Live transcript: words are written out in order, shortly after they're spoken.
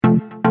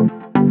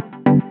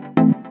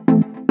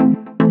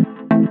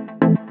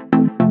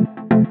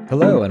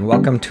Hello, and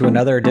welcome to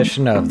another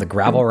edition of the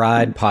Gravel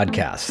Ride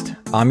Podcast.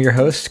 I'm your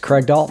host,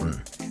 Craig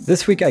Dalton.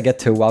 This week, I get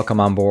to welcome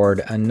on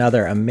board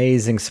another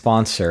amazing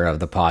sponsor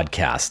of the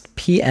podcast,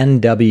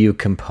 PNW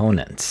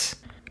Components.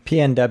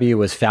 PNW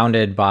was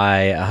founded by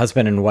a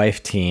husband and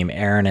wife team,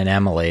 Aaron and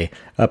Emily,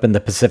 up in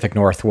the Pacific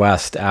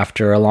Northwest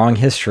after a long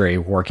history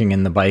working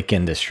in the bike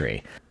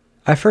industry.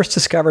 I first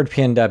discovered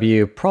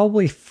PNW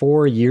probably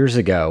 4 years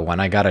ago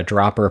when I got a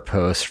dropper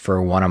post for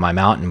one of my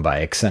mountain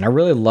bikes, and I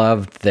really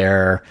loved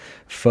their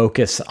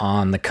focus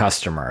on the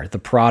customer. The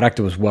product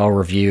was well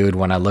reviewed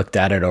when I looked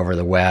at it over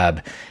the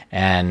web,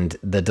 and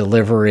the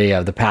delivery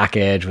of the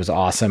package was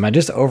awesome. I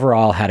just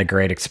overall had a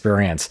great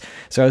experience.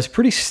 So I was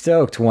pretty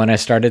stoked when I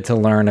started to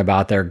learn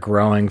about their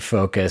growing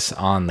focus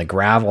on the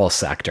gravel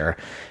sector.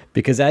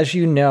 Because as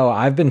you know,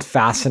 I've been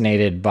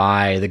fascinated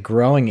by the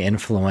growing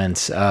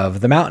influence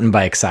of the mountain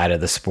bike side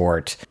of the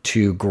sport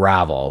to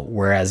gravel.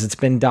 Whereas it's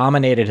been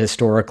dominated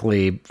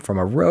historically from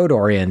a road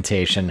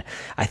orientation,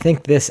 I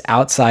think this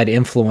outside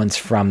influence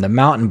from the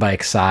mountain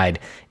bike side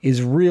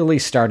is really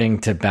starting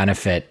to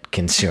benefit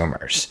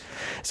consumers.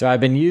 So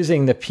I've been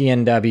using the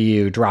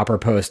PNW dropper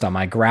post on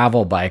my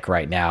gravel bike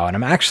right now, and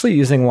I'm actually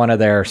using one of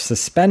their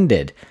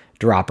suspended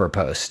dropper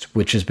post,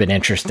 which has been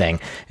interesting.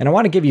 And I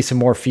want to give you some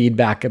more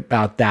feedback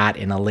about that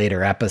in a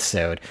later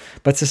episode.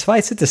 But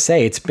suffice it to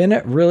say, it's been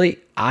a really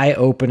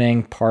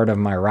eye-opening part of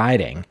my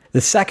riding. The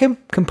second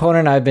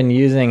component I've been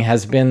using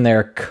has been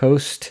their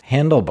Coast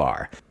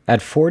handlebar.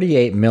 At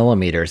 48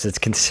 millimeters, it's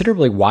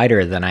considerably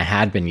wider than I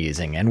had been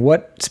using. And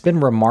what's been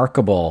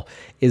remarkable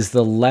is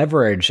the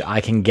leverage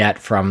I can get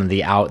from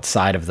the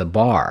outside of the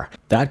bar.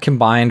 That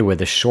combined with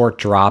a short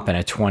drop and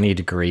a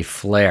 20-degree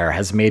flare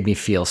has made me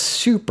feel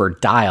super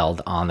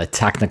dialed on the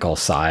technical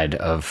side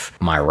of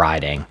my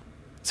riding.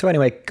 So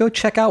anyway, go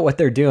check out what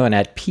they're doing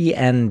at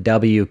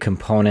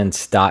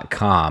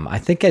pnwcomponents.com. I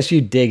think as you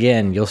dig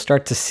in, you'll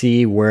start to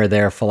see where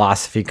their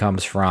philosophy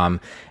comes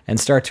from and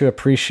start to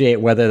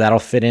appreciate whether that'll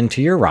fit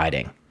into your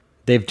riding.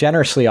 They've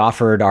generously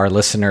offered our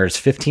listeners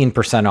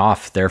 15%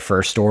 off their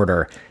first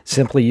order.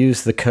 Simply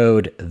use the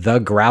code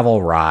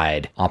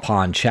THEGRAVELRIDE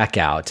upon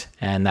checkout,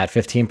 and that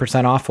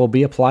 15% off will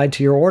be applied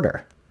to your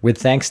order. With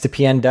thanks to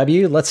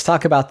PNW, let's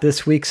talk about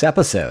this week's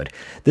episode.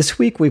 This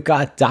week, we've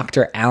got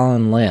Dr.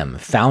 Alan Lim,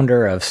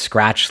 founder of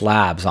Skratch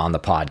Labs, on the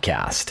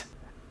podcast.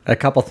 A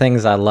couple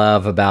things I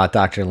love about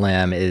Dr.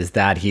 Lim is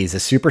that he's a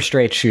super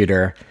straight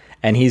shooter,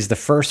 and he's the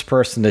first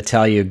person to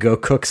tell you, go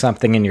cook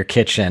something in your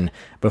kitchen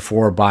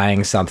before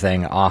buying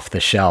something off the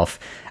shelf.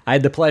 I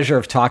had the pleasure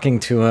of talking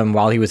to him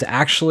while he was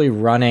actually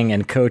running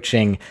and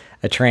coaching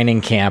a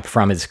training camp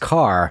from his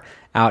car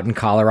out in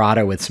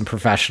Colorado with some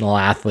professional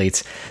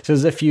athletes. So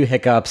there's a few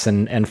hiccups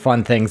and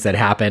fun things that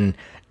happen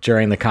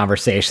during the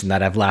conversation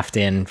that I've left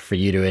in for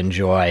you to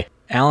enjoy.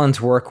 Alan's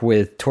work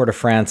with Tour de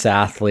France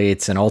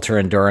athletes and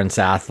ultra-endurance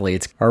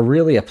athletes are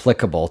really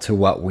applicable to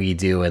what we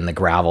do in the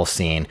gravel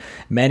scene.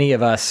 Many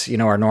of us,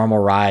 our normal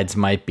rides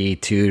might be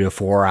 2 to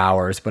 4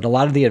 hours, but a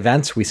lot of the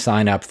events we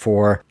sign up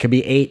for could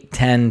be 8,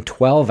 10,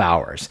 12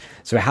 hours.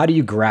 So how do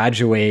you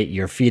graduate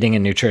your feeding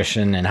and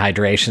nutrition and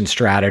hydration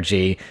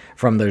strategy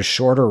from those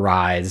shorter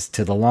rides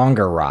to the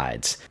longer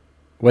rides?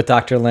 What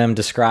Dr. Lim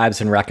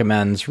describes and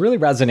recommends really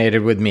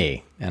resonated with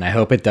me, and I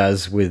hope it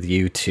does with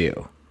you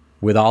too.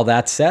 With all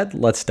that said,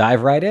 let's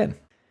dive right in.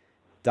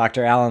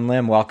 Dr. Alan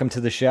Lim, welcome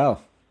to the show.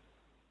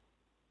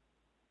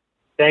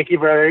 Thank you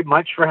very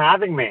much for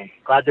having me.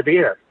 Glad to be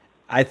here.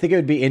 I think it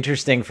would be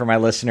interesting for my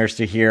listeners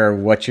to hear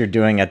what you're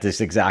doing at this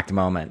exact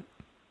moment.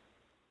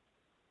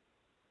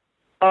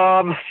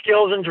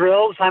 Skills and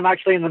drills. I'm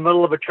actually in the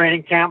middle of a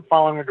training camp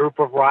following a group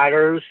of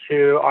riders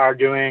who are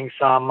doing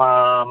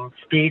some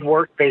speed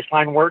work,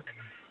 baseline work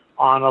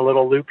on a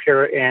little loop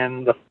here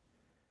in the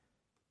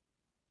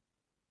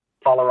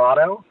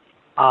Colorado.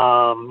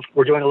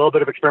 We're doing a little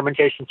bit of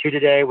experimentation too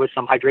today with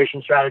some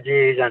hydration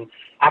strategies, and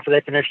after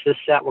they finish this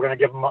set, we're going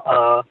to give them,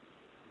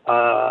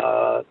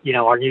 our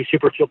new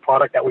Super Fuel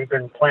product that we've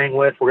been playing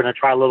with. We're going to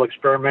try a little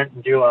experiment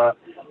and do a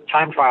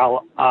time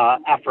trial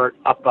effort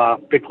up a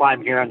big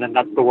climb here, and then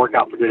that's the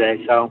workout for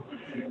today. So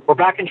we're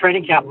back in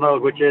training camp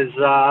mode, which is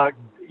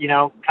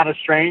kind of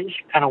strange,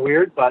 kind of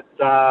weird, but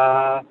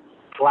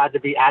glad to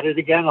be at it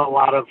again. A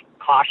lot of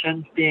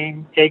caution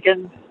being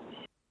taken.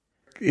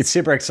 It's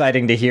super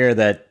exciting to hear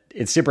that.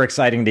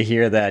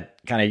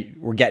 Kind of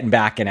we're getting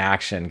back in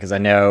action, because I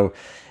know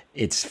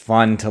it's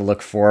fun to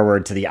look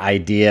forward to the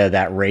idea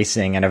that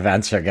racing and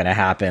events are going to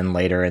happen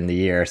later in the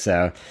year.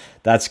 So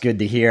that's good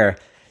to hear.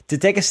 To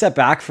take a step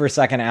back for a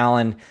second,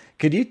 Alan,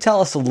 could you tell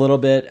us a little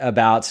bit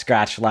about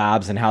Skratch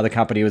Labs and how the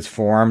company was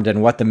formed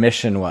and what the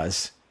mission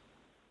was?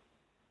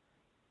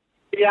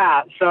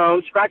 Yeah,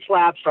 so Skratch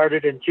Labs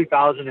started in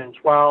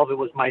 2012. It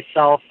was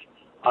myself,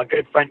 a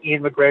good friend,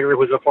 Ian McGregor, who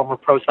was a former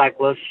pro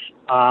cyclist,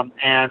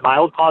 and my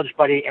old college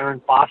buddy, Aaron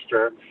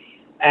Foster.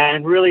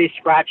 And really,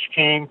 Skratch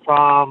came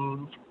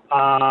from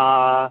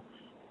kind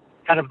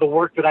of the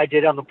work that I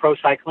did on the pro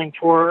cycling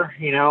tour.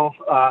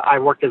 I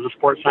worked as a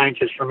sports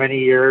scientist for many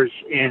years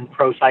in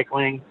pro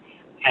cycling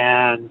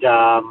and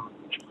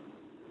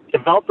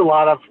developed a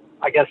lot of,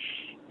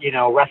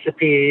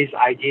 recipes,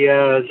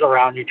 ideas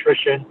around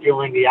nutrition,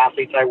 fueling the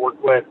athletes I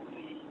work with.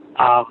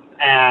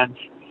 And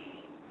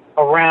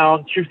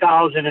around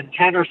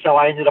 2010 or so,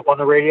 I ended up on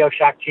the Radio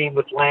Shack team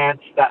with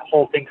Lance. That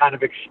whole thing kind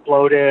of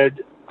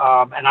exploded.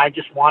 And I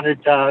just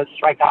wanted to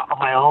strike out on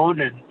my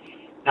own and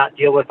not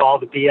deal with all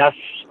the BS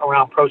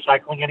around pro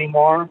cycling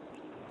anymore.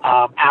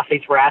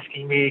 Athletes were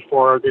asking me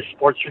for this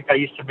sports drink I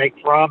used to make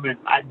for them, and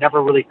I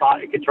never really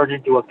thought it could turn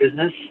into a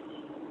business,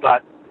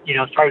 but,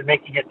 started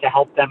making it to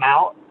help them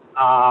out.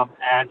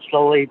 And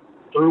slowly,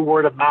 through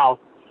word of mouth,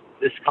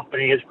 this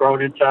company has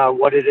grown into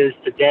what it is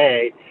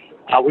today.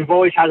 We've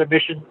always had a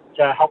mission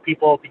to help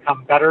people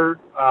become better.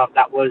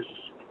 That was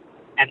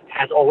and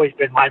has always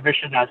been my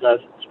mission as a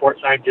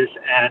sports scientist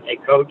and a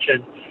coach.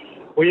 And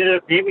we ended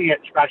up naming it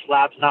Skratch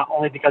Labs, not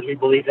only because we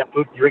believe that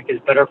food and drink is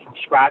better from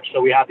scratch.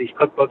 So we have these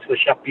cookbooks with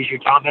Chef Bijou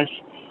Thomas,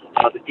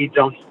 the Feed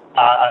Zone,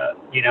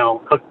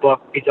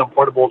 cookbook, Feed Zone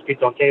Portables, Feed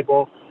Zone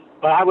Table.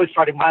 But I was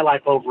starting my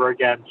life over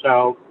again.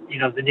 So,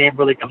 the name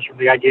really comes from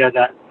the idea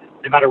that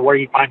no matter where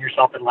you find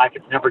yourself in life,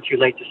 it's never too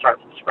late to start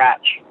from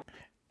scratch.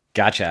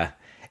 Gotcha.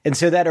 And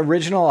so that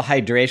original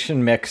hydration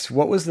mix,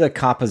 what was the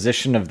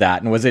composition of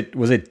that? And was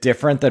it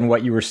different than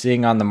what you were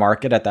seeing on the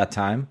market at that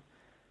time?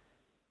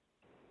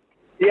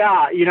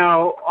 Yeah,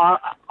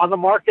 on the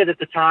market at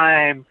the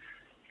time,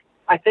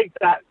 I think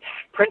that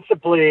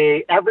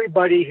principally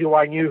everybody who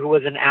I knew who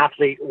was an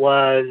athlete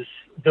was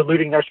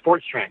diluting their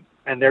sports drink.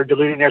 And they're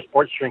diluting their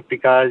sports drink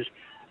because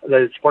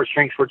the sports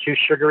drinks were too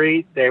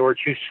sugary, they were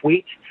too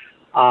sweet.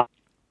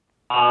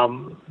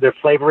 Their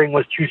flavoring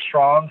was too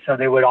strong, so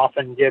they would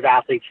often give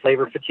athletes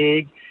flavor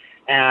fatigue.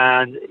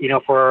 And,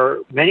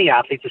 for many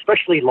athletes,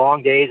 especially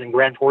long days and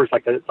grand tours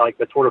like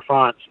the Tour de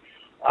France,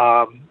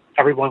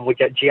 everyone would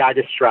get GI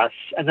distress.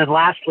 And then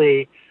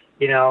lastly,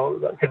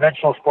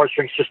 conventional sports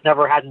drinks just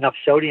never had enough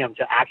sodium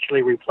to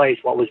actually replace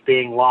what was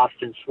being lost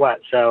in sweat.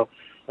 So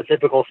a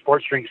typical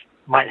sports drink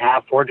might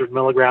have 400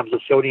 milligrams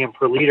of sodium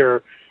per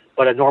liter,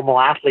 but a normal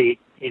athlete,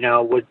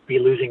 would be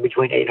losing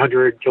between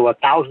 800 to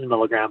 1,000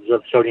 milligrams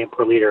of sodium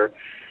per liter.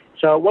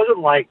 So it wasn't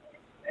like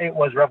it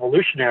was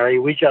revolutionary.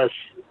 We just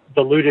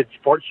diluted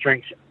sports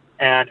drinks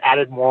and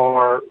added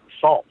more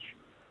salt.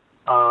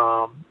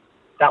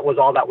 That was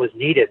all that was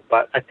needed.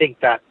 But I think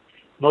that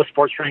most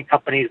sports drink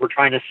companies were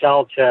trying to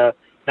sell to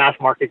mass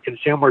market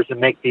consumers and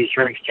make these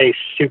drinks taste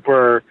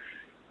super,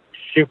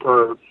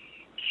 super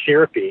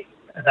syrupy.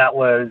 And that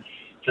was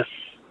just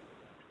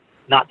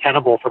not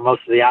tenable for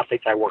most of the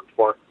athletes I worked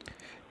for.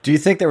 Do you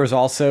think there was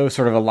also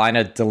sort of a line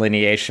of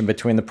delineation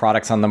between the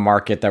products on the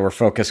market that were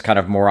focused kind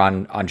of more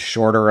on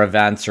shorter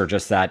events or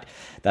just that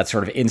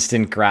sort of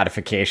instant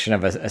gratification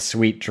of a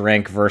sweet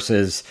drink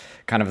versus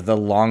kind of the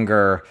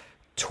longer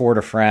Tour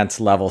de France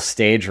level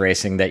stage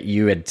racing that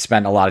you had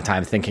spent a lot of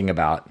time thinking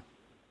about?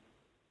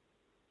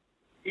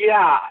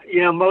 Yeah,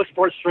 most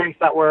sports drinks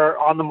that were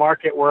on the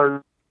market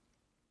were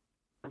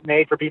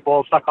made for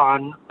people stuck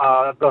on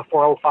the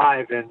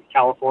 405 in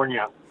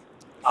California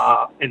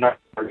in the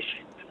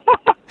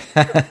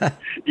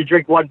You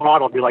drink one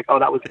bottle and be like, oh,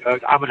 that was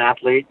good. I'm an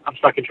athlete. I'm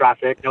stuck in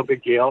traffic. No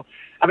big deal.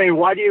 I mean,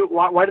 why do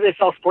they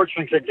sell sports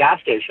drinks at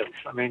gas stations?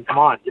 I mean, come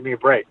on, give me a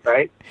break,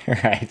 right?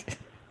 Right.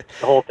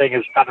 The whole thing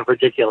is kind of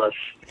ridiculous.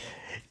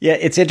 Yeah,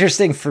 it's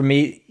interesting for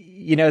me,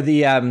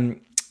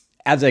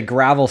 as a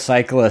gravel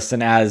cyclist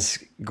and as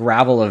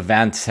gravel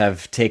events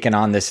have taken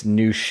on this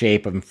new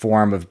shape and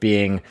form of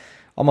being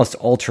almost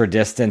ultra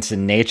distance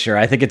in nature,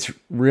 I think it's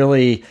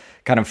really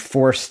kind of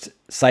forced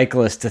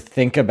cyclists to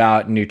think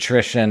about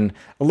nutrition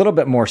a little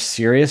bit more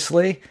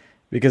seriously,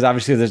 because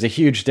obviously there's a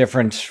huge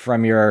difference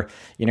from your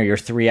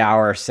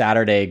 3-hour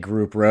Saturday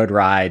group road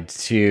ride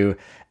to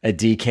a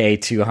DK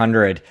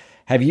 200.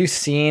 Have you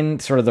seen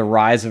sort of the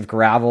rise of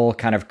gravel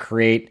kind of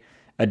create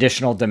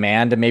additional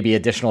demand and maybe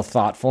additional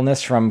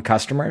thoughtfulness from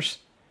customers?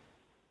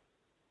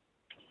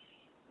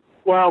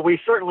 Well,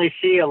 we certainly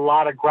see a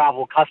lot of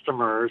gravel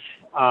customers.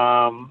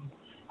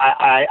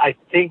 I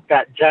think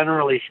that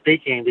generally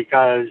speaking,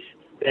 because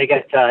they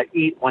get to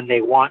eat when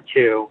they want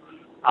to,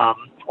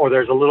 or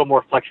there's a little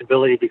more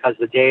flexibility because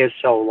the day is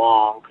so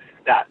long,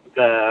 that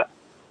the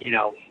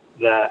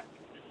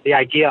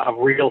idea of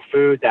real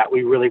food that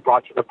we really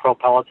brought to the Pro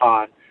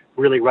Peloton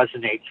really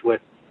resonates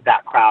with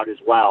that crowd as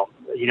well.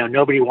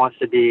 Nobody wants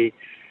to be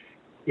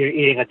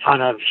eating a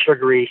ton of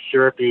sugary,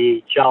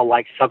 syrupy,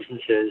 gel-like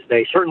substances.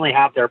 They certainly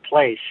have their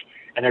place,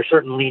 and they're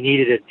certainly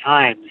needed at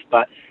times.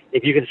 But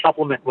if you can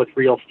supplement with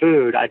real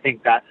food, I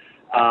think that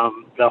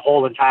the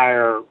whole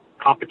entire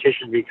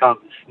competition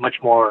becomes much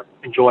more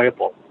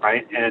enjoyable,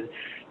 right? And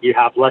you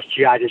have less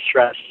GI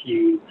distress.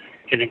 You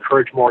can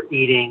encourage more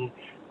eating.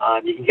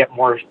 You can get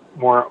more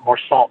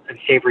salt and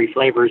savory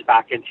flavors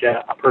back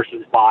into a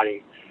person's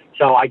body.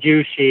 So I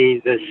do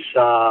see this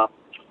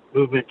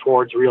movement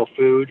towards real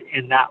food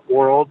in that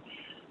world.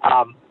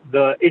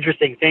 The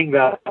interesting thing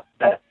that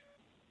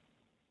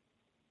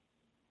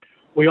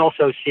we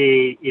also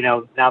see,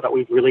 now that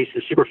we've released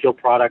the Superfuel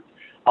product,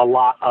 a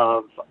lot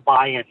of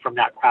buy-in from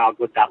that crowd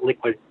with that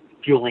liquid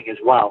fueling as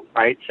well,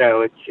 right?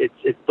 So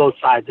it's both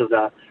sides of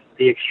the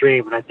the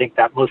extreme. And I think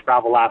that most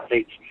gravel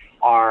athletes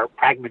are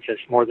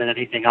pragmatists more than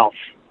anything else.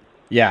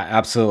 Yeah,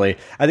 absolutely.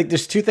 I think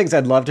there's two things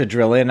I'd love to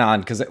drill in on,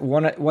 because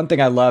one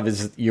thing I love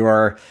is you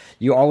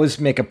always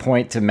make a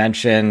point to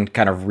mention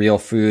kind of real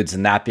foods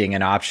and that being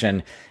an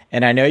option.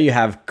 And I know you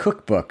have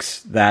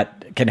cookbooks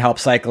that can help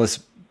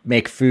cyclists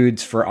make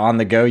foods for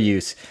on-the-go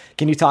use.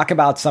 Can you talk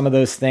about some of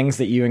those things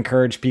that you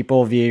encourage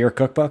people via your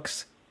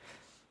cookbooks?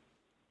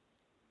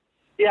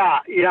 Yeah,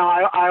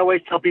 I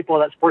always tell people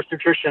that sports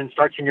nutrition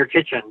starts in your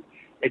kitchen.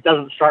 It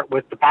doesn't start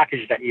with the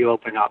package that you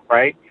open up,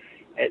 right?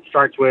 It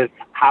starts with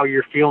how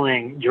you're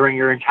feeling during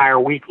your entire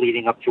week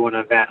leading up to an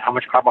event, how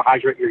much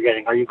carbohydrate you're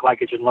getting, are you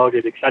glycogen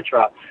loaded,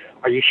 etc.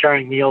 Are you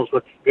sharing meals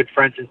with good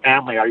friends and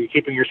family? Are you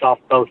keeping yourself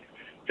both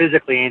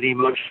physically and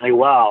emotionally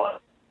well?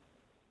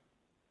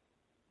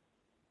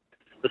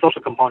 The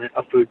social component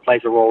of food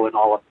plays a role in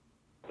all of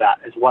that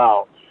as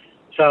well.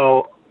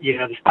 So,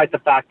 despite the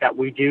fact that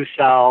we do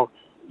sell,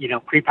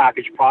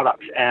 prepackaged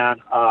products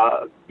and,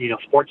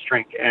 sports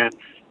drink and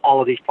all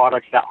of these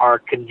products that are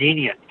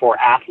convenient for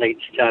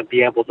athletes to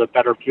be able to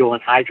better fuel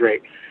and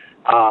hydrate.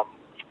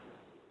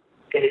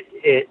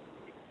 It's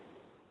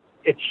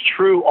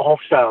true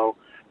also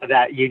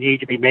that you need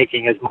to be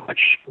making as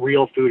much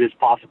real food as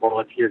possible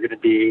if you're going to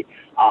be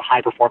a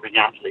high-performing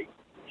athlete.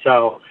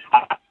 So,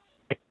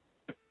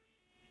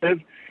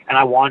 and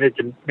I wanted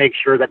to make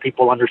sure that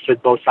people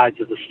understood both sides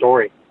of the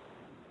story.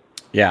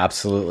 Yeah,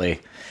 absolutely.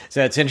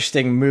 So it's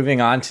interesting,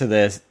 moving on to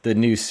the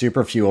new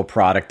Super Fuel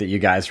product that you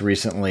guys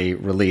recently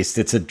released.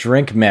 It's a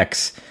drink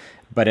mix,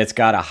 but it's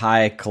got a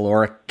high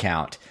caloric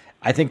count.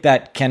 I think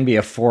that can be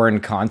a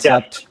foreign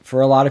concept for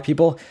a lot of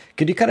people.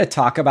 Could you kind of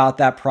talk about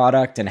that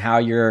product and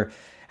how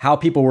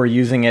people were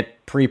using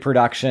it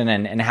pre-production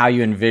and how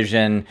you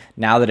envision,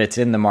 now that it's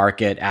in the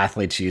market,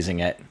 athletes using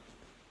it?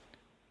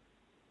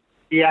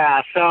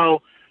 Yeah,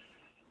 so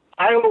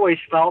I always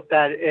felt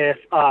that if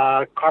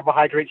a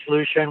carbohydrate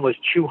solution was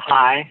too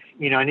high,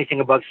 anything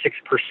above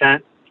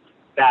 6%,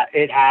 that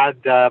it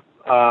had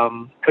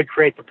could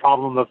create the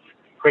problem of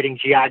creating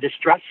GI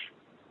distress.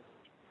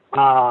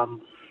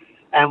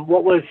 And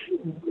what was,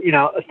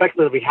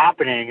 effectively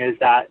happening is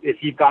that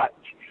if you've got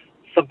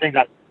something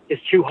that is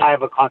too high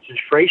of a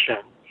concentration,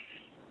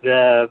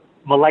 the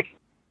molecular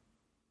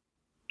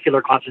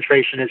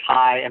concentration is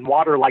high, and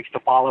water likes to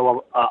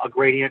follow a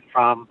gradient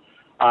from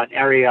an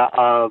area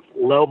of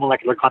low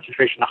molecular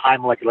concentration to high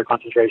molecular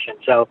concentration.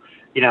 So,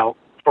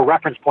 for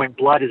reference point,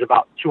 blood is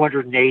about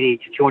 280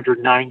 to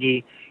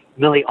 290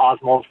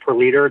 milliosmoles per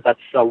liter.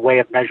 That's a way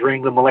of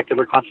measuring the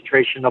molecular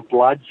concentration of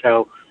blood.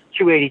 So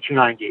 280,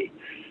 290.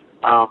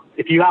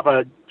 If you have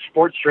a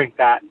sports drink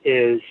that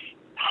is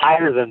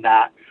higher than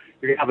that,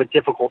 you're going to have a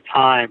difficult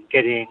time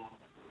getting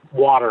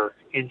water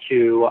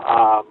into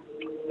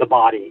the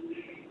body.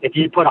 If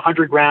you put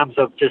 100 grams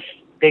of just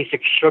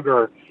basic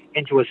sugar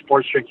into a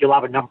sports drink, you'll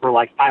have a number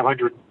like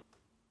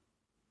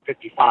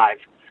 555,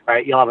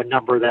 right? You'll have a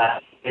number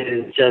that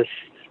is just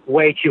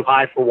way too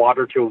high for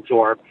water to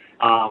absorb.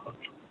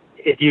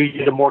 If you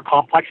use a more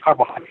complex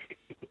carbohydrate,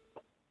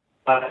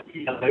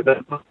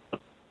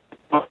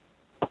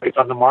 it's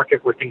on the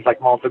market were things like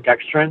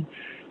maltodextrin,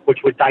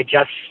 which would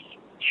digest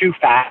too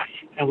fast.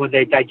 And when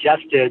they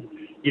digested,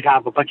 you'd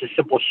have a bunch of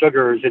simple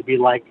sugars. It'd be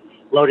like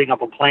loading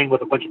up a plane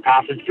with a bunch of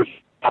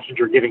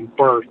passenger giving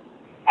birth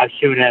as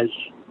soon as,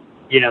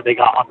 they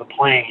got on the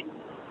plane.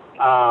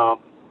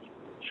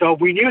 So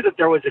we knew that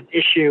there was an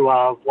issue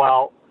of,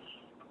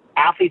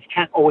 athletes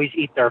can't always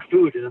eat their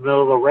food in the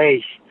middle of the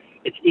race.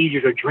 It's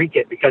easier to drink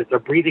it because they're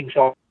breathing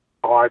so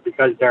hard,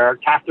 because there are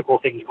tactical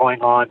things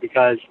going on,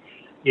 because,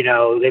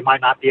 they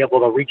might not be able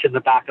to reach in the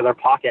back of their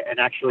pocket and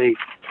actually,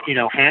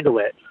 handle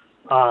it.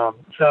 But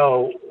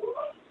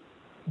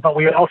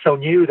we also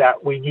knew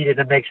that we needed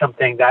to make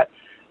something that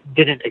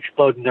didn't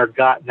explode in their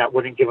gut and that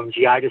wouldn't give them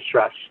GI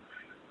distress.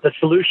 The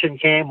solution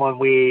came when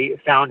we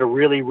found a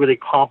really, really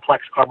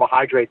complex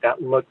carbohydrate that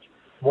looked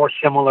more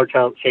similar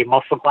to, say,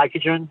 muscle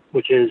glycogen,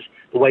 which is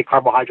the way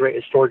carbohydrate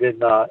is stored in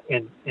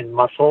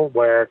muscle,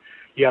 where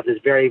you have this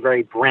very,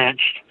 very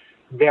branched,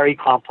 very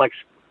complex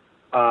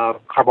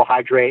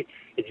carbohydrate.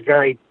 It's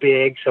very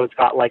big, so it's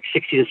got like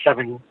 60 to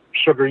 7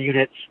 sugar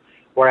units,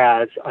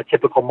 whereas a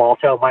typical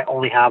malto might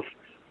only have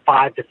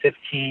 5 to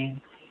 15.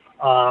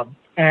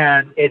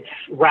 And it's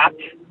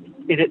wrapped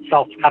in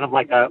itself kind of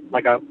like a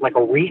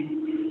wreath.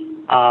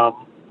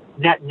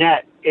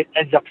 Net, it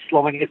ends up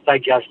slowing its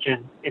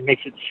digestion. It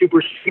makes it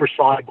super, super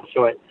soluble,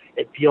 so it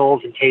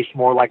feels and tastes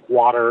more like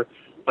water,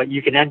 but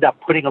you can end up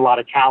putting a lot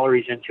of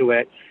calories into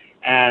it,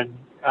 and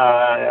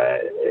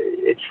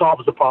it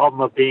solves the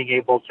problem of being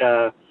able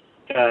to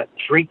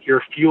drink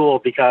your fuel,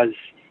 because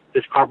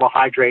this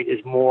carbohydrate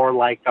is more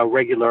like a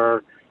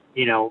regular,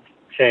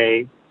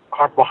 say,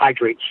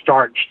 carbohydrate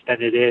starch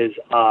than it is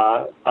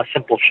a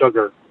simple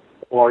sugar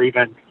or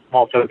even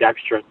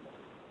maltodextrin.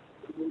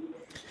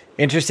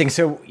 Interesting.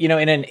 So,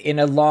 in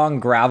a long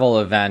gravel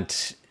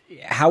event,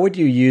 how would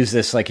you use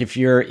this? Like if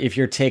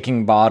you're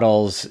taking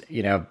bottles,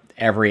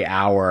 every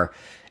hour,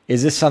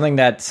 is this something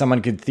that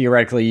someone could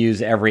theoretically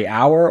use every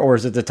hour, or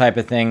is it the type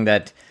of thing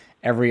that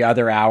every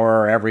other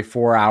hour or every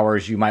 4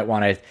 hours, you might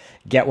want to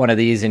get one of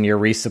these in your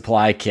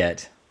resupply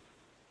kit?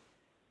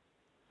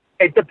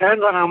 It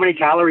depends on how many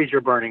calories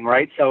you're burning,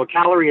 right? So a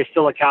calorie is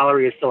still a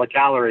calorie is still a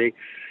calorie.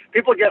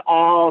 People get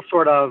all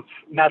sort of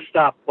messed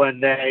up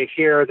when they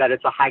hear that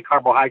it's a high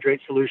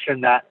carbohydrate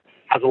solution that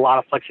has a lot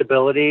of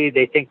flexibility.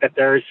 They think that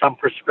there is some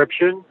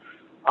prescription,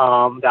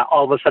 that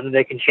all of a sudden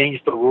they can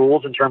change the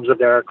rules in terms of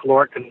their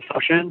caloric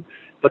consumption.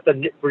 But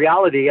the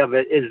reality of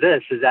it is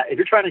this, is that if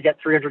you're trying to get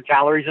 300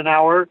 calories an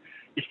hour,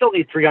 you still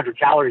need 300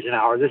 calories an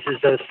hour. This is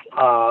just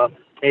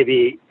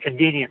maybe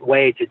convenient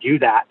way to do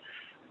that.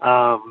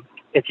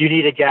 If you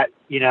need to get,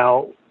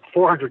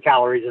 400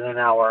 calories in an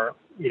hour,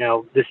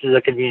 this is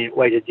a convenient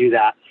way to do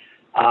that.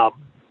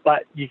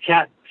 But you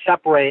can't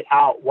separate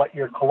out what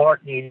your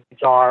caloric needs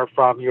are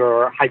from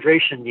your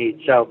hydration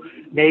needs. So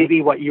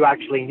maybe what you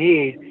actually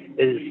need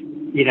is,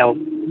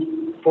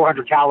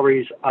 400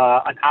 calories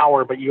an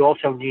hour, but you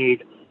also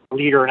need 1.5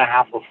 liters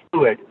of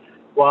fluid.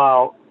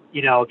 Well,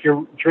 if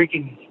you're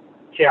drinking,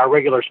 say, our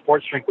regular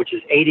sports drink, which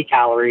is 80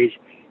 calories,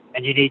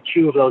 and you need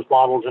 2 of those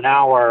bottles an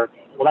hour,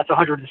 well, that's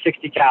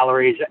 160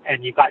 calories,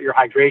 and you've got your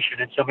hydration.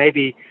 And so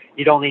maybe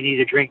you'd only need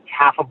to drink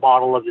half a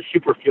bottle of the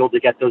super fuel to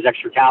get those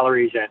extra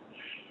calories in.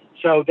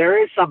 So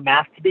there is some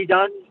math to be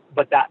done,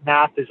 but that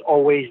math is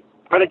always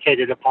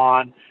predicated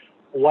upon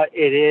what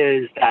it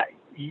is that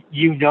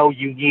you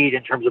need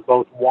in terms of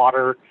both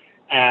water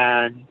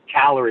and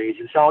calories.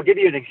 And so I'll give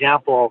you an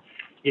example.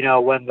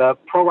 When the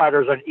pro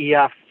riders on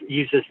EF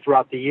use this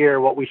throughout the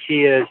year, what we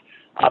see is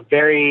a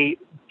very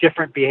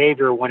different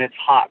behavior when it's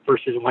hot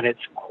versus when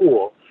it's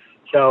cool.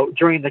 So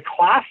during the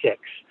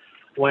classics,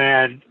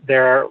 when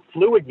their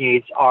fluid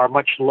needs are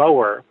much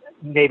lower,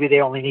 maybe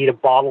they only need a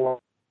bottle,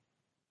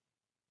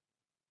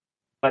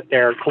 but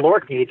their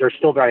caloric needs are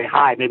still very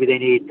high. Maybe they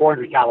need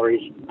 400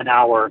 calories an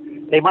hour.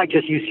 They might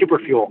just use super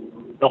fuel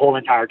the whole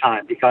entire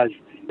time because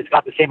it's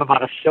got the same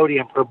amount of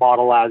sodium per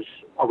bottle as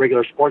a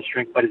regular sports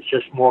drink, but it's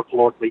just more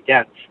calorically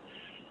dense.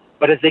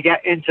 But as they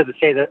get into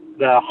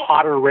the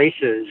hotter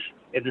races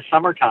in the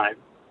summertime,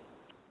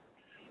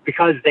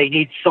 because they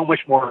need so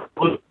much more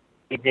fluid,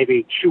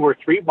 maybe 2 or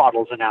 3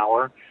 bottles an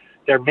hour,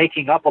 they're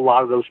making up a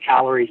lot of those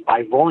calories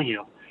by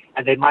volume,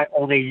 and they might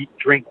only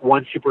drink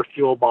 1 super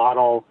fuel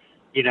bottle,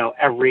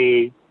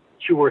 every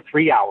 2 or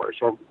 3 hours,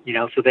 or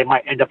so they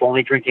might end up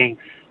only drinking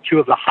 2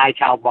 of the high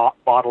cal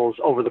bottles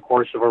over the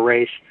course of a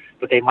race,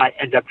 but they might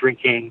end up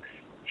drinking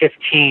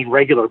 15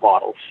 regular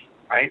bottles,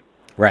 right?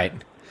 Right.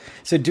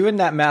 So doing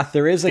that math,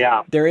 there is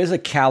a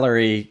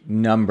calorie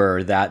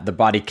number that the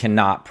body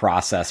cannot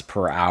process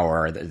per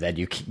hour that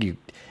you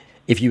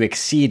if you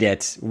exceed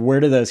it, where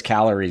do those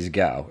calories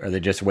go? Are they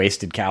just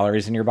wasted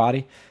calories in your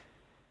body?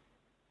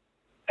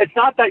 It's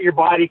not that your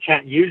body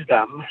can't use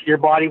them. Your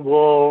body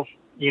will,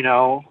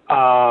 your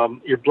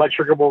blood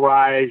sugar will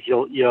rise.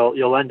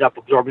 You'll end up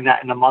absorbing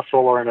that in the muscle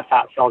or in the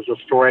fat cells. You'll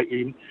store it.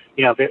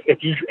 If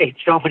you ate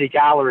so many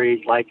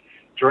calories, like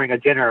during a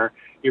dinner,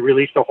 you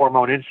release the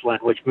hormone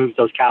insulin, which moves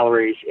those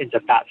calories into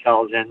fat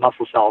cells and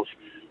muscle cells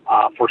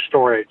for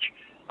storage.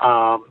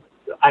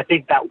 I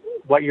think that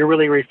what you're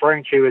really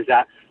referring to is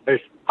that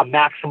there's a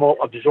maximal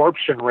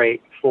absorption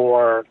rate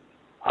for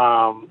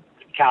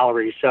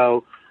calories.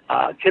 So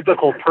a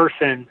typical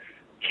person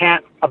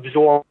can't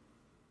absorb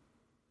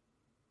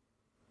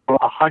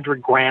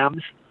 100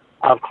 grams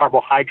of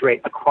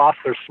carbohydrate across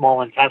their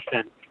small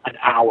intestine an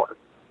hour,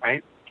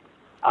 right?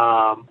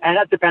 And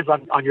that depends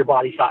on your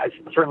body size.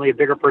 Certainly a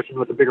bigger person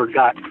with a bigger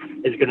gut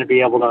is going to be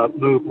able to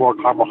move more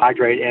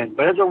carbohydrate in.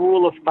 But as a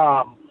rule of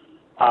thumb,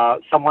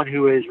 someone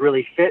who is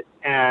really fit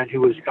and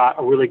who has got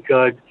a really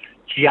good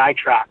GI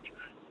tract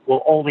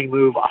will only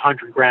move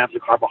 100 grams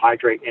of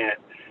carbohydrate in.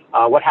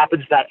 What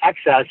happens to that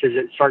excess is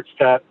it starts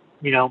to,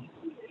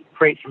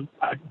 create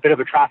a bit of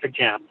a traffic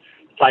jam.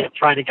 It's like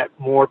trying to get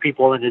more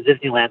people into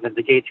Disneyland than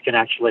the gates can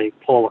actually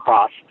pull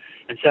across.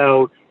 And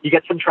so you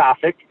get some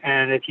traffic,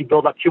 and if you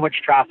build up too much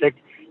traffic,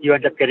 you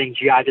end up getting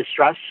GI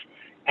distress.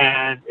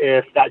 And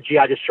if that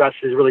GI distress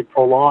is really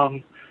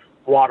prolonged,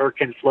 water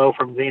can flow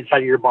from the inside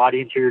of your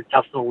body into your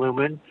intestinal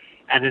lumen.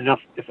 And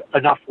if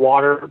enough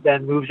water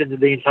then moves into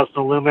the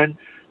intestinal lumen,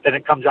 then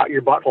it comes out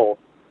your butthole.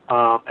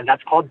 And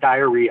that's called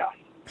diarrhea.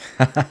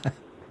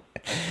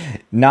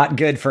 Not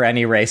good for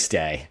any race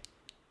day.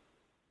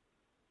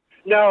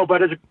 No,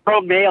 but as a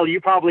grown male,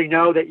 you probably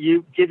know that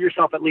you give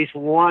yourself at least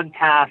one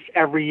pass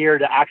every year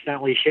to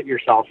accidentally shit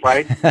yourself,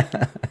 right?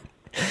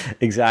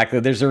 Exactly.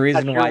 There's a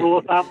reason that's why. Your rule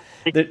of thumb?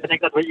 I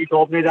think that's what you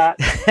told me that.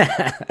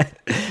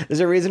 There's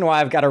a reason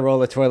why I've got a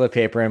roll of toilet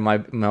paper in my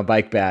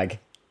bike bag.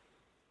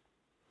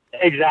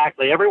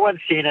 Exactly. Everyone's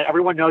seen it.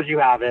 Everyone knows you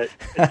have it.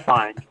 It's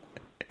fine.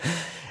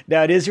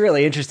 No, it is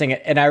really interesting.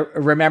 And I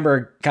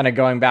remember kind of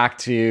going back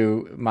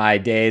to my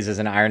days as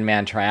an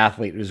Ironman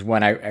triathlete was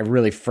when I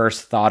really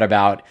first thought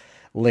about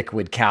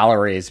liquid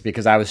calories,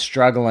 because I was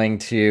struggling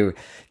to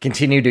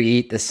continue to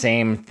eat the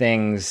same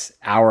things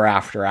hour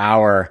after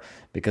hour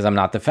because I'm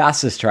not the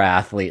fastest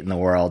triathlete in the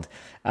world.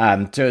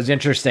 So it was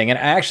interesting. And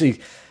I actually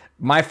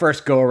my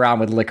first go around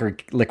with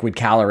liquid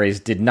calories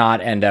did not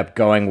end up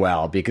going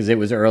well because it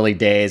was early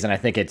days, and I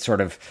think I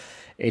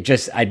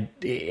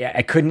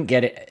couldn't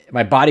get it.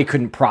 My body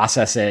couldn't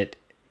process it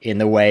in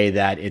the way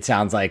that it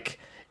sounds like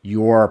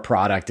your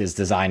product is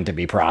designed to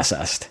be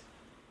processed.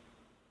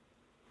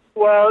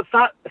 Well, it's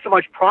not so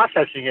much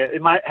processing it.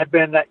 It might have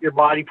been that your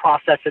body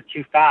processed it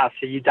too fast,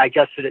 so you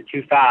digested it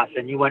too fast,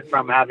 and you went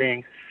from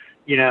having,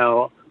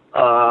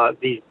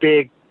 these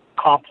big,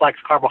 complex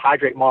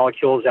carbohydrate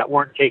molecules that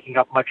weren't taking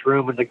up much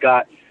room in the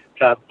gut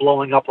to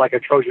blowing up like a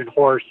Trojan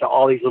horse to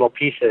all these little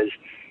pieces.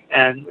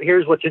 And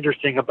here's what's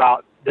interesting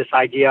about this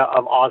idea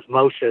of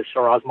osmosis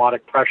or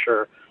osmotic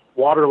pressure.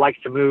 Water likes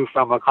to move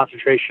from a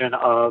concentration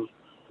of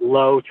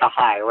low to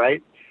high,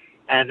 right?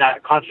 And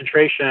that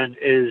concentration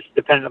is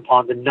dependent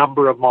upon the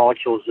number of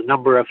molecules, the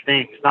number of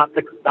things, not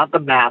the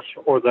mass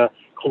or the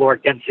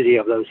caloric density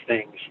of those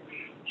things.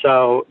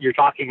 So you're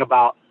talking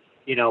about,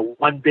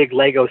 one big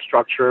Lego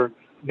structure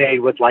made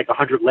with like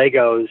 100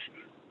 Legos.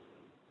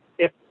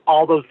 If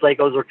all those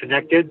Legos are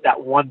connected,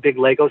 that one big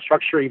Lego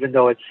structure, even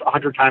though it's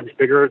 100 times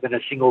bigger than a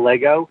single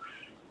Lego,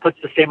 puts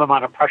the same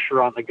amount of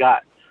pressure on the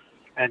gut.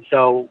 And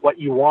so what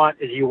you want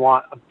is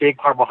a big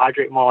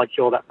carbohydrate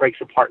molecule that breaks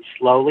apart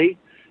slowly,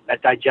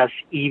 that digests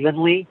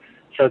evenly,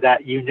 so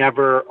that you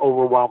never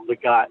overwhelm the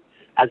gut.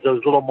 As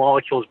those little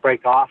molecules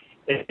break off,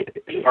 they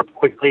absorb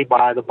quickly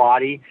by the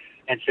body,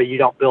 and so you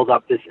don't build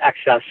up this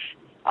excess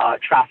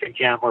traffic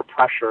jam or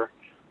pressure,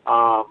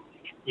 at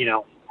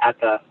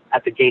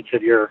the gates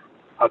of your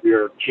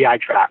GI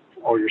tract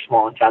or your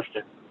small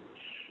intestine.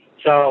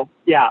 So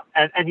yeah,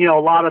 and a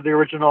lot of the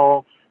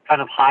original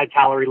kind of high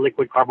calorie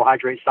liquid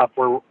carbohydrate stuff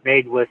were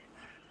made with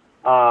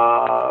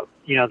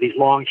these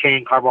long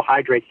chain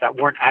carbohydrates that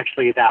weren't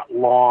actually that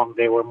long.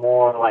 They were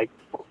more like,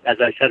 as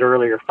I said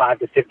earlier, 5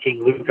 to 15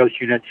 glucose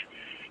units,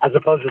 as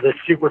opposed to the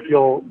super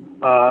fuel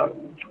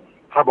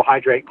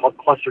carbohydrate called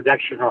cluster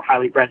dextrin or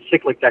highly branched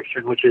cyclic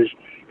dextrin, which is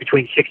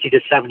between 60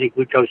 to 70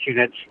 glucose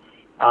units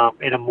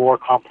in a more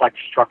complex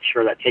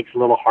structure that takes a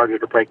little harder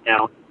to break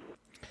down.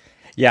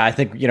 Yeah, I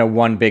think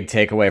one big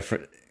takeaway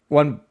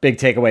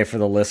for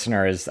the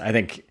listener is, I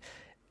think,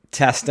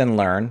 test and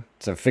learn.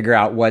 So figure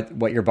out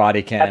what your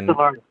body can.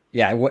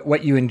 Yeah,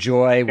 what you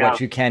enjoy, what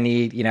you can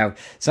eat.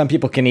 Some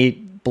people can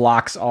eat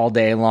blocks all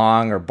day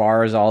long or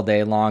bars all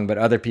day long, but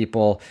other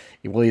people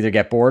will either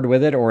get bored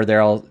with it or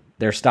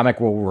their stomach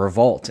will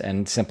revolt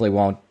and simply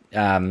won't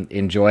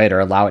enjoy it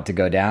or allow it to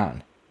go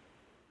down.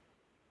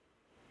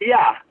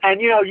 Yeah,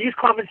 and use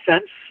common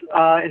sense.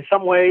 In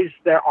some ways,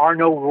 there are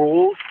no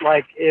rules.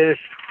 Like if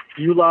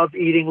you love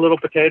eating little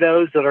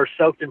potatoes that are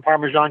soaked in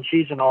Parmesan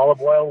cheese and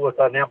olive oil with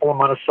an ample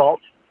amount of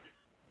salt,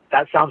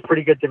 that sounds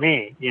pretty good to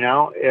me.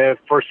 If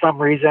for some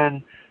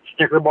reason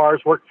Snicker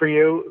bars work for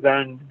you,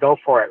 then go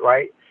for it,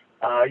 right?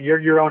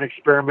 You're your own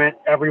experiment.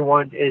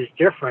 Everyone is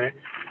different.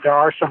 There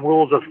are some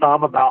rules of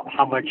thumb about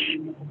how much,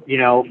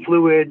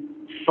 fluid,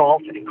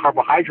 salt, and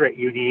carbohydrate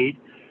you need.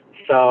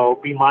 So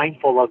be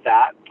mindful of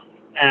that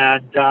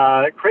and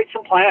create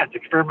some plans,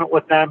 experiment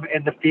with them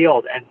in the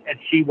field and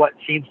see what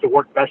seems to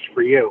work best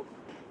for you.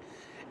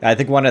 I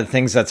think one of the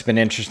things that's been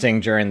interesting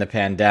during the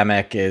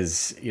pandemic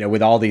is,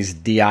 with all these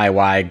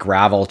DIY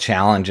gravel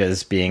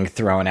challenges being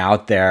thrown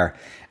out there,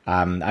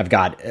 I've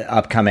got an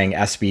upcoming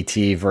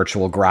SBT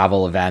virtual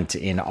gravel event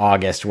in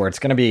August where it's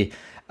going to be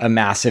a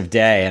massive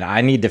day, and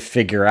I need to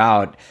figure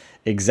out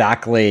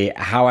exactly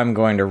how I'm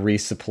going to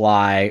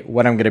resupply,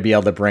 what I'm going to be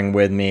able to bring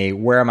with me,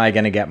 where am I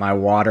going to get my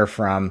water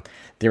from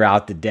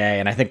throughout the day.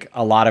 And I think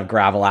a lot of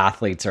gravel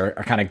athletes are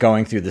kind of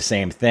going through the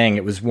same thing.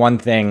 It was one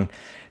thing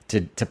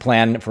to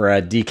plan for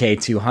a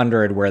DK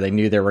 200 where they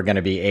knew there were going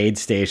to be aid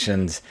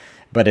stations,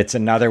 but it's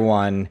another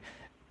one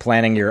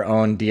planning your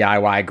own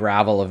DIY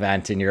gravel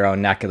event in your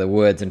own neck of the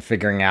woods and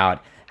figuring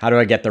out, how do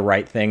I get the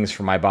right things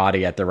for my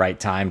body at the right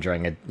time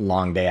during a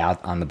long day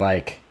out on the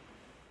bike?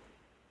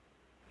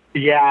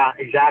 Yeah,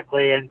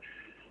 exactly. And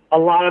a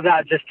lot of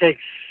that just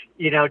takes,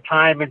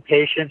 time and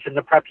patience, and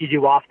the prep you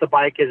do off the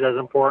bike is as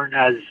important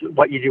as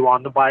what you do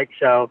on the bike.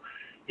 So,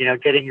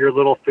 getting your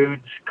little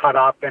foods cut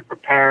up and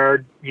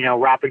prepared,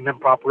 wrapping them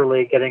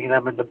properly, getting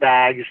them in the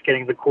bags,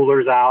 getting the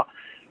coolers out,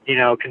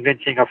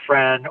 convincing a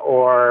friend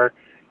or,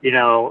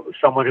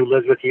 someone who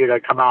lives with you to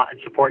come out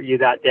and support you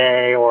that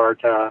day, or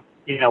to,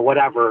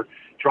 whatever,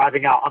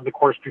 driving out on the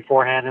course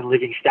beforehand and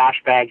leaving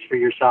stash bags for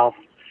yourself.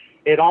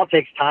 It all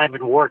takes time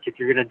and work if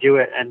you're going to do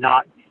it and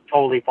not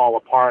totally fall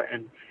apart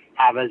and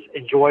have as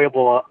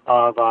enjoyable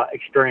of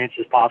experience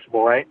as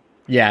possible, right?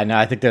 Yeah, no,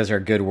 I think those are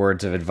good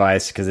words of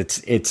advice, because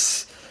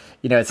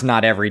it's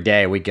not every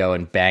day we go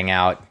and bang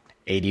out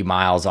 80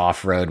 miles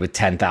off road with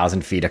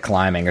 10,000 feet of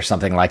climbing or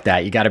something like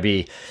that. You got to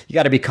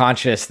be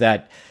conscious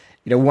that,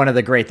 one of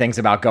the great things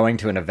about going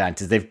to an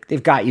event is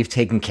they've got you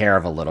taken care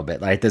of a little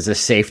bit. Like there's a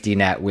safety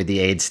net with the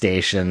aid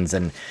stations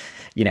and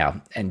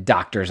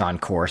doctors on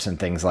course and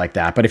things like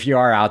that. But if you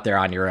are out there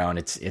on your own,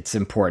 it's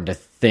important to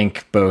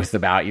think both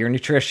about your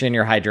nutrition,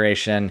 your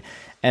hydration,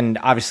 and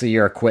obviously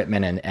your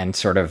equipment and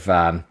sort of,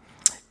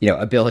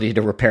 ability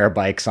to repair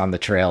bikes on the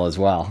trail as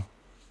well.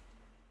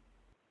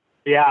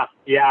 Yeah,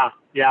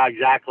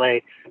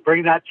 exactly.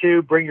 Bring that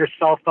too. Bring your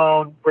cell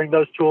phone. Bring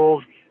those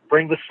tools.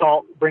 Bring the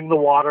salt. Bring the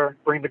water.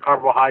 Bring the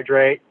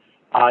carbohydrate.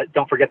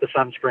 Don't forget the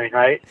sunscreen,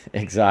 right?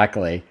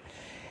 Exactly.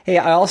 Hey,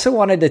 I also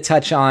wanted to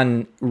touch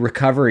on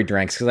recovery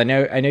drinks because I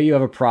know you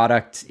have a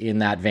product in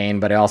that vein,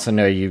 but I also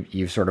know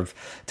you've sort of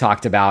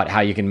talked about how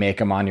you can make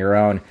them on your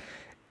own.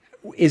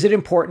 Is it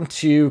important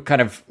to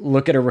kind of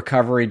look at a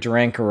recovery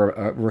drink or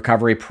a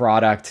recovery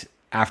product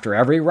after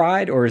every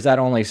ride, or is that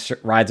only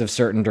rides of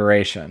certain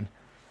duration?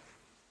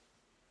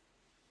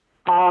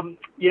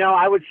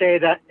 I would say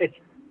that it's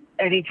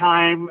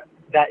anytime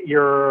that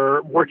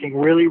you're working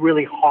really,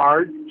 really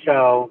hard.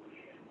 So,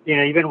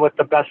 even with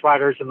the best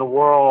riders in the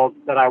world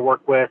that I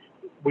work with,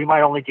 we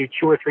might only do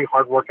 2 or 3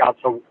 hard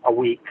workouts a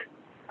week,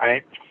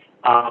 right?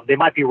 They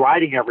might be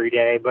riding every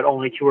day, but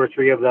only 2 or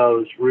 3 of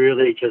those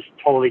really just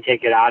totally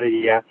take it out of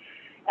you.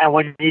 And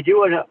when you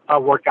do a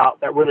workout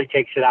that really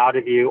takes it out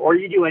of you, or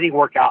you do any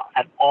workout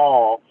at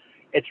all,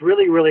 it's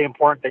really, really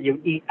important that you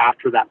eat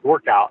after that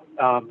workout.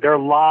 There are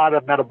a lot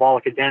of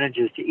metabolic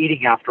advantages to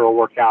eating after a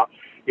workout.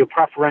 You'll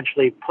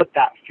preferentially put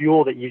that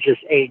fuel that you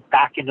just ate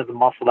back into the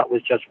muscle that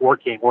was just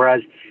working.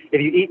 Whereas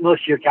if you eat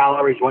most of your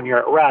calories when you're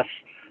at rest,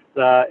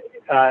 the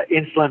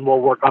insulin will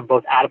work on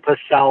both adipose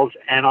cells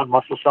and on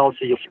muscle cells,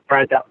 so you'll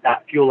spread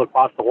that fuel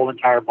across the whole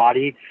entire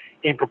body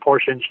in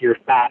proportion to your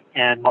fat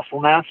and muscle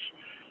mass.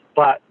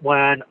 But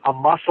when a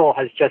muscle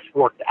has just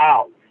worked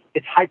out,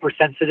 it's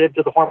hypersensitive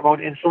to the hormone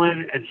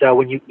insulin, and so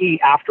when you eat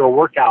after a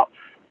workout,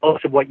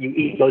 most of what you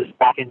eat goes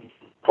back into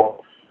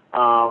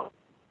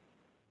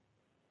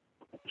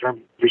in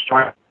terms of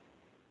restoring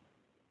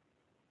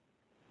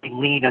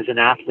lean as an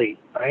athlete,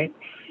 right?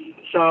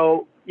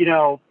 So,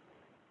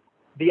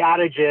 the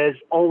adage is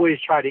always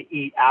try to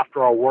eat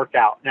after a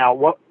workout. Now,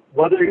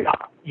 whether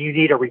you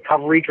need a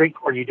recovery drink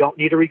or you don't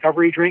need a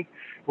recovery drink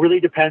really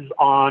depends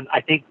on, I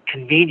think,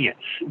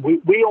 convenience.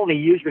 We only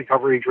use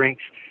recovery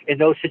drinks in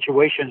those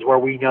situations where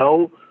we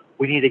know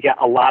we need to get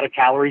a lot of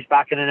calories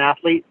back in an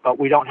athlete, but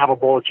we don't have a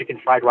bowl of chicken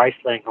fried rice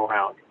laying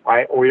around,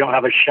 right? Or we don't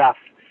have a chef,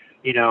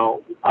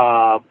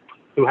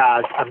 who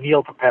has a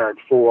meal prepared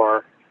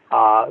for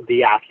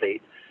the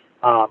athlete.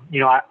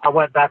 I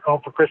went back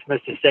home for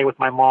Christmas to stay with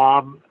my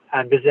mom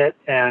and visit,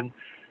 and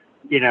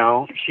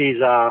she's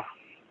a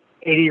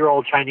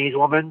 80-year-old Chinese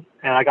woman,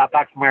 and I got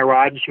back from my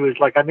ride and she was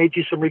like, I made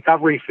you some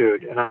recovery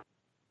food, and I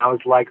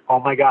was like, oh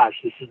my gosh,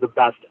 this is the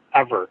best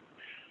ever.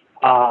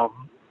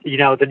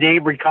 The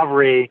name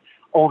recovery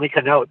only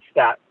connotes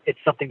that it's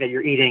something that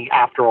you're eating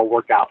after a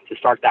workout to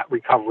start that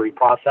recovery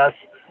process,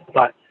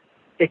 but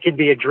it can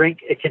be a drink,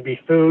 it can be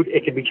food,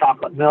 it can be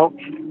chocolate milk,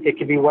 it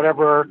can be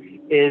whatever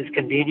is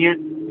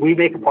convenient. We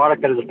make a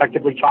product that is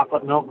effectively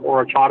chocolate milk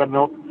or chata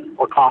milk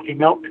or coffee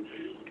milk.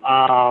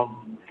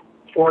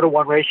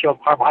 4-to-1 ratio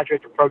of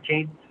carbohydrate to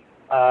protein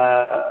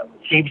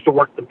seems to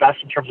work the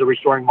best in terms of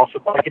restoring muscle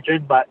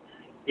glycogen. But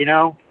you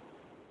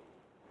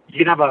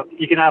can have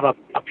a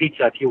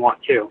pizza if you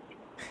want to.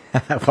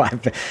 Well,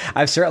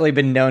 I've certainly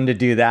been known to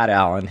do that,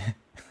 Alan.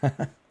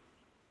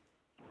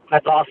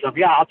 That's awesome.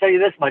 Yeah, I'll tell you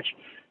this much.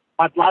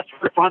 My last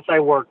Tour de France I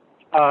worked,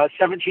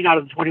 17 out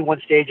of the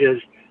 21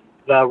 stages,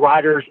 the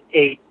riders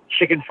ate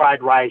chicken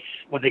fried rice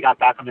when they got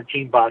back on the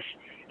team bus,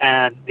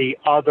 and the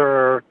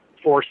other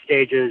 4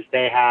 stages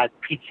they had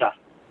pizza.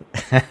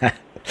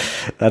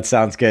 That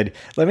sounds good.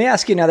 Let me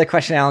ask you another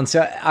question, Alan.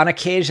 So on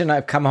occasion,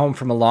 I've come home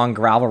from a long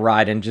gravel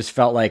ride and just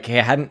felt like, hey,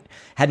 I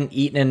hadn't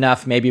eaten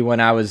enough maybe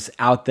when I was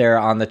out there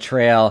on the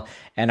trail,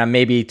 and I'm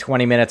maybe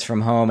 20 minutes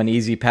from home, an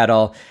easy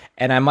pedal,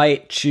 and I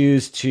might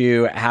choose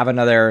to have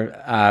another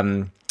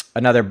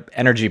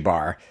energy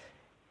bar.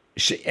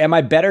 Am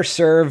I better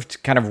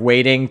served kind of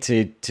waiting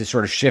to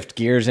sort of shift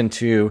gears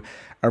into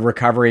a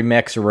recovery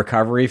mix or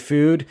recovery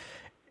food,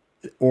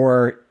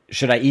 or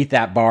should I eat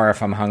that bar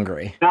if I'm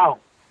hungry? No.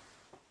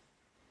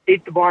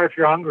 Eat the bar if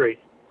you're hungry,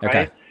 right?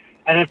 Okay.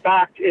 And in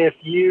fact, if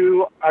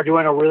you are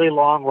doing a really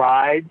long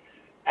ride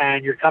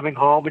and you're coming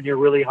home and you're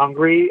really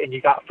hungry and you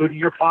got food in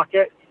your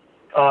pocket,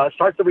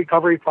 start the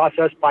recovery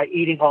process by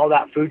eating all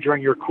that food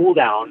during your cool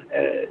down.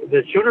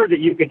 The sooner that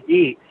you can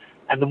eat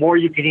and the more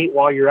you can eat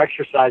while you're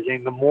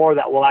exercising, the more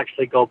that will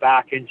actually go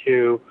back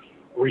into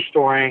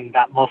restoring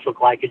that muscle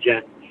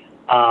glycogen.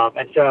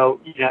 And so,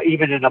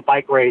 even in a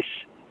bike race,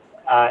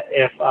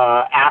 if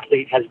an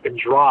athlete has been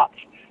dropped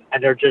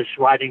and they're just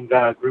riding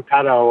the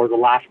gruppetto or the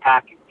last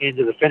pack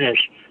into the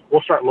finish, we'll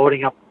start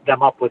loading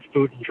them up with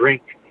food and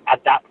drink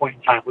at that point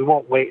in time. We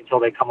won't wait until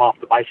they come off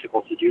the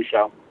bicycle to do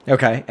so.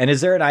 Okay. And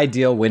is there an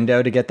ideal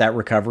window to get that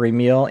recovery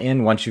meal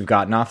in once you've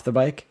gotten off the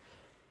bike?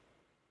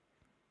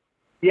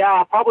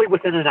 Yeah, probably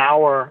within an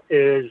hour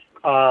is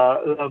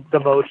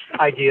the most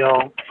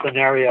ideal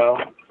scenario.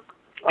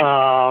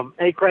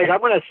 Hey, Craig, I'm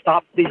going to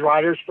stop these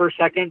riders for a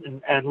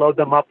second and load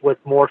them up with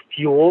more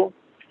fuel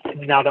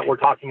now that we're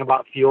talking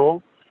about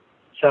fuel.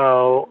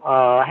 So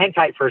hang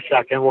tight for a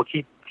second. We'll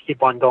keep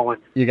on going.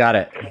 You got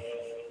it.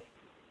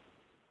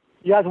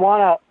 You guys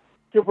want to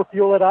super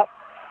fuel it up?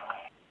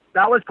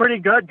 That was pretty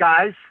good,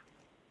 guys.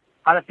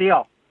 How'd it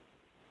feel?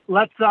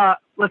 let's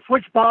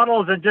switch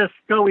bottles and just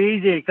go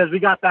easy because we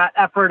got that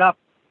effort up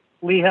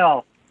Lee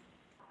Hill.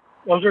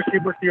 Those are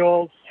super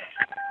fuels.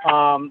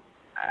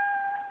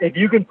 If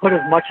you can put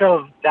as much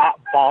of that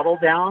bottle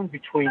down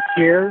between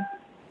here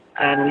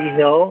and Lee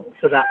Hill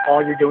so that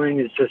all you're doing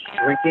is just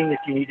drinking if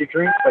you need to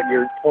drink, but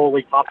you're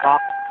totally topped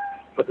off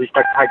with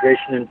respect to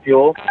hydration and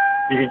fuel,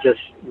 you can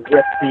just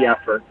rip the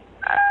effort.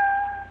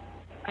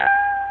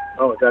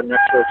 Oh, is that an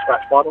extra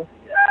Skratch bottle?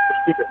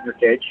 Just keep it in your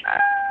cage.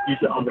 Use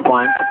it on the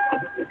climb.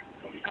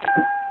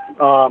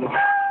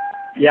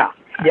 Yeah.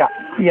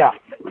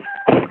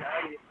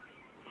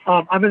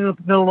 I'm in the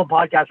middle of a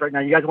podcast right now.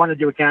 You guys want to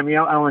do a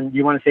cameo? Ellen, do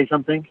you want to say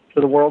something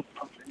to the world?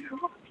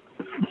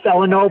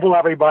 Ellen Noble,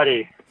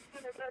 everybody.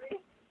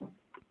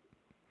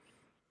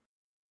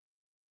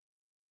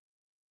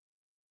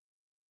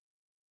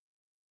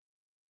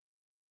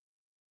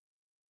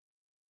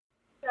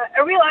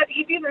 Are we allowed to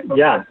eat these or something?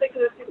 Yeah.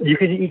 You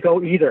can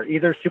go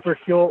either super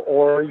fuel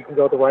or you can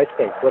go the rice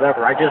cake,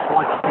 whatever. I just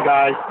want you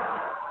guys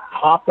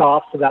topped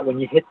off so that when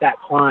you hit that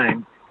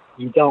climb,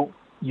 you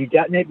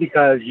detonate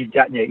because you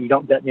detonate. You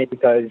don't detonate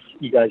because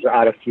you guys are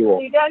out of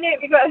fuel. You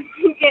detonate because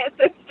you can't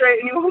sit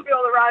straight and you won't be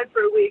able to ride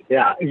for a week.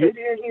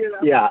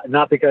 Yeah.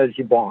 Not because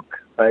you bonk,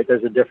 right?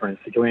 There's a difference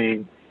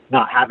between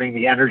not having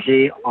the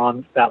energy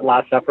on that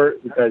last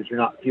effort because you're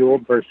not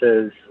fueled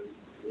versus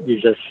you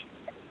just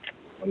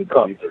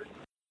cook.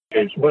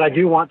 But I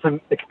do want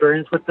some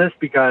experience with this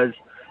because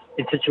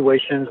in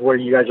situations where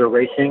you guys are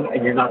racing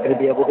and you're not going to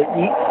be able to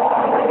eat,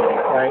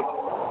 right,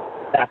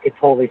 that could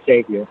totally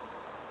save you.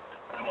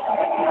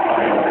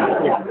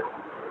 Yeah.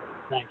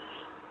 Thanks.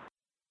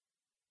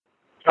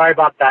 Sorry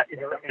about that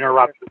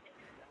interruption.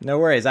 No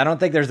worries. I don't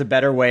think there's a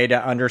better way to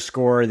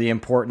underscore the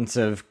importance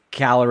of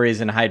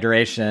calories and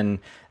hydration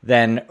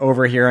than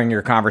overhearing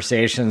your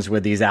conversations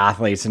with these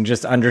athletes and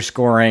just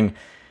underscoring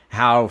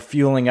how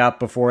fueling up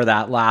before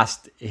that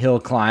last hill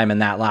climb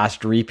and that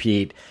last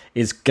repeat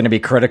is going to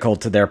be critical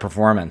to their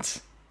performance.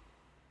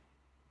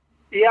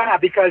 Yeah,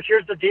 because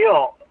here's the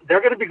deal. They're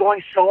going to be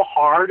going so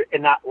hard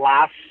in that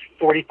last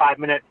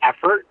 45-minute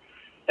effort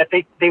that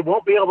they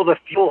won't be able to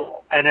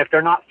fuel. And if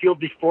they're not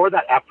fueled before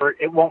that effort,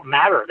 it won't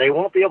matter. They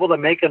won't be able to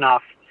make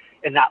enough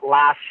in that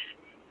last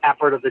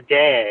effort of the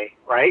day,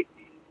 right?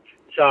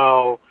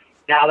 So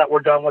now that we're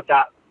done with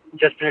that,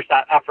 just finished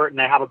that effort and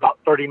they have about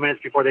 30 minutes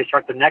before they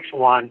start the next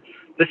one,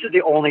 this is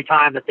the only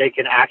time that they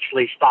can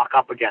actually stock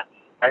up again,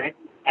 right?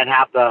 And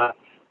have the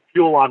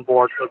fuel on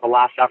board for the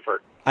last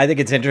effort. I think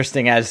it's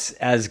interesting as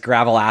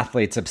gravel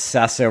athletes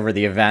obsess over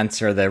the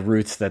events or the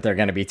routes that they're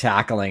going to be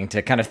tackling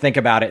to kind of think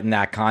about it in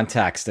that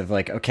context of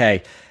like,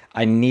 okay,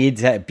 I need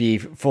to be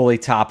fully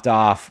topped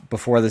off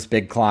before this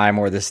big climb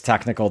or this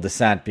technical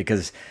descent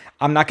because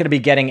I'm not going to be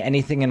getting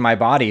anything in my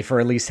body for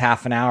at least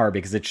half an hour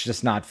because it's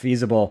just not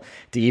feasible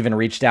to even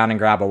reach down and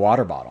grab a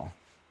water bottle.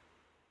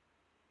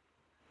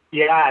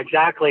 Yeah,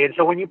 exactly. And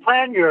so when you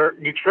plan your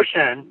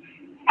nutrition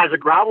as a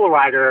gravel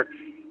rider,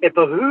 it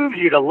behooves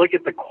you to look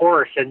at the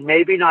course and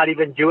maybe not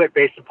even do it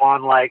based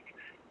upon like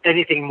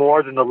anything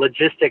more than the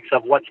logistics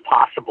of what's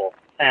possible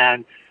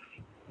and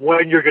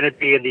when you're going to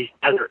be in these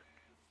deserts.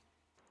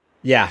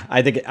 Yeah,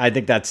 I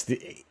think that's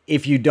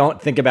if you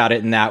don't think about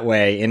it in that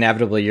way,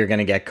 inevitably you're going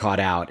to get caught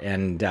out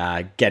and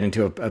get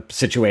into a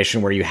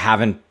situation where you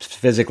haven't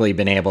physically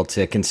been able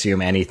to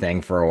consume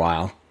anything for a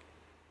while.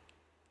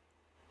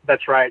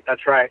 That's right.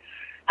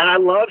 And I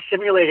love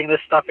simulating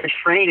this stuff in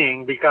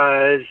training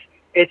because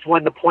it's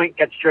when the point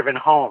gets driven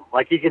home.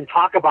 Like you can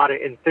talk about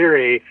it in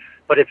theory,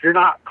 but if you're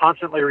not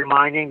constantly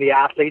reminding the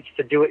athletes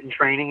to do it in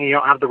training and you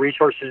don't have the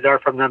resources there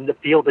from them to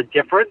feel the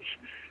difference,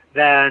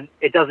 then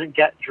it doesn't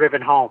get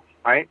driven home,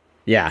 right?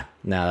 Yeah,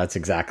 no, that's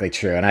exactly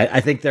true. And I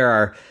think there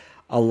are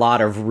a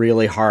lot of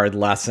really hard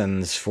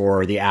lessons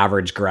for the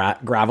average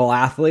gravel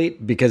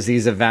athlete because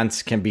these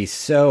events can be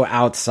so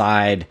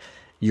outside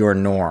your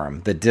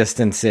norm. The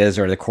distances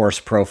or the course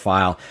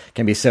profile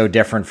can be so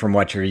different from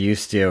what you're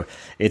used to.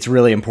 It's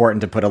really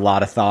important to put a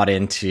lot of thought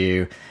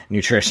into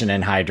nutrition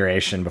and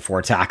hydration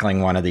before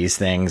tackling one of these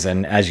things.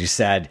 And as you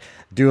said,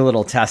 do a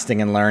little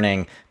testing and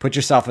learning. Put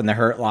yourself in the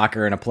hurt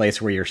locker in a place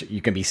where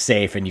you can be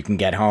safe and you can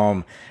get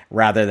home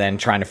rather than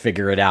trying to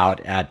figure it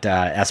out at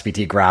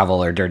SPT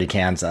Gravel or Dirty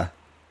Kanza.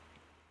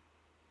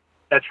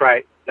 That's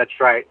right.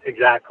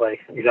 Exactly.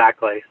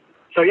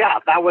 So yeah,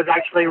 that was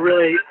actually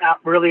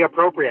really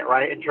appropriate,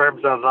 right? In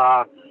terms of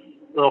a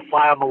little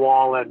fly on the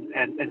wall and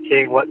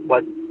seeing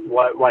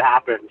what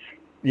happens.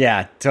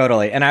 Yeah,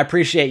 totally. And I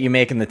appreciate you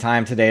making the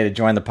time today to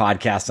join the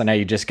podcast. I know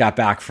you just got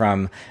back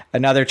from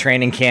another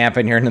training camp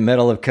and you're in the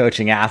middle of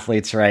coaching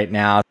athletes right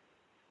now.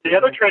 The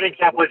other training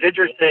camp was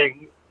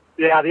interesting.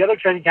 Yeah,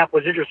 It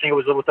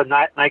was with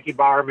the Nike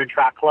Bowerman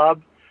Track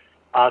Club.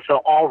 So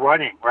all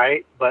running,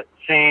 right? But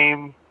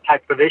same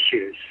type of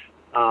issues.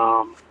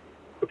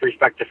 With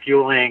respect to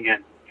fueling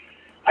and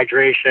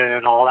hydration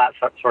and all that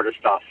sort of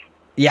stuff.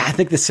 Yeah, I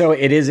think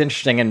it is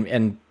interesting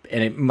and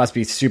it must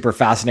be super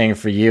fascinating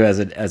for you as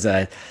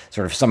a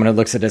sort of someone who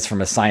looks at this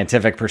from a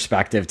scientific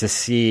perspective to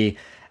see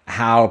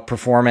how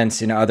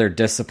performance in other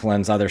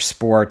disciplines, other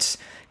sports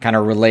kind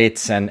of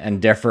relates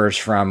and differs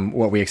from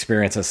what we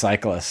experience as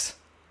cyclists.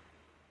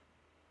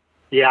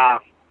 Yeah,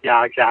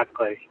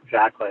 exactly.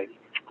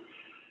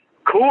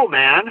 Cool,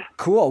 man.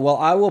 Cool. Well,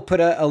 I will put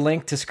a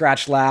link to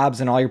Skratch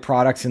Labs and all your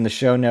products in the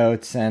show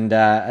notes. And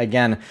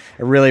again,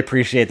 I really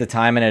appreciate the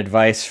time and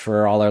advice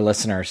for all our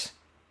listeners.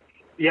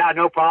 Yeah,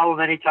 no problem.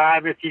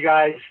 Anytime. If you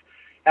guys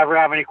ever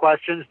have any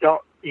questions,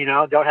 don't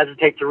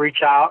hesitate to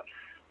reach out.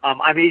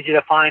 I'm easy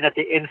to find at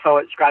the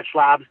info@Skratch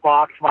Labs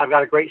box. I've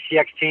got a great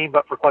CX team,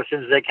 but for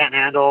questions they can't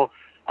handle,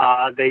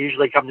 they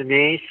usually come to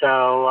me.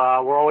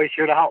 So we're always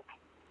here to help.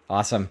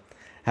 Awesome.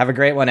 Have a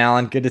great one,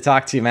 Alan. Good to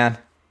talk to you, man.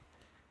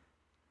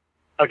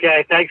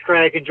 Okay, thanks,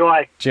 Craig.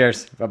 Enjoy.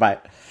 Cheers. Bye-bye.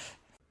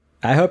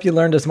 I hope you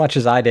learned as much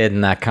as I did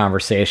in that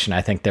conversation.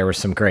 I think there were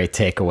some great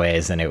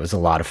takeaways, and it was a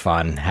lot of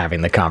fun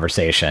having the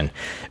conversation.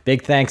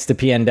 Big thanks to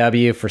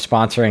PNW for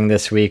sponsoring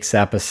this week's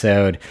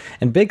episode,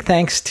 and big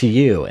thanks to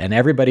you and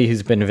everybody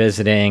who's been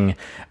visiting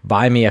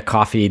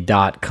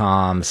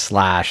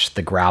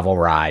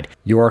buymeacoffee.com/thegravelride.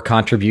 Your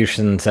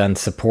contributions and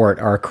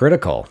support are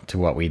critical to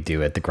what we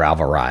do at The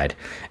Gravel Ride.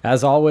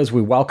 As always,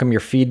 we welcome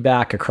your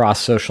feedback across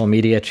social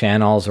media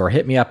channels, or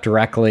hit me up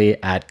directly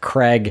at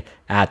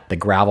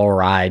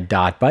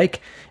craig@thegravelride.bike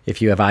if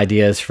you have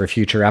ideas for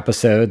future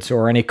episodes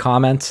or any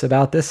comments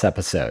about this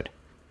episode.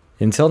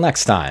 Until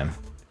next time,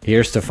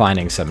 here's to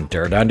finding some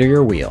dirt under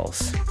your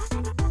wheels.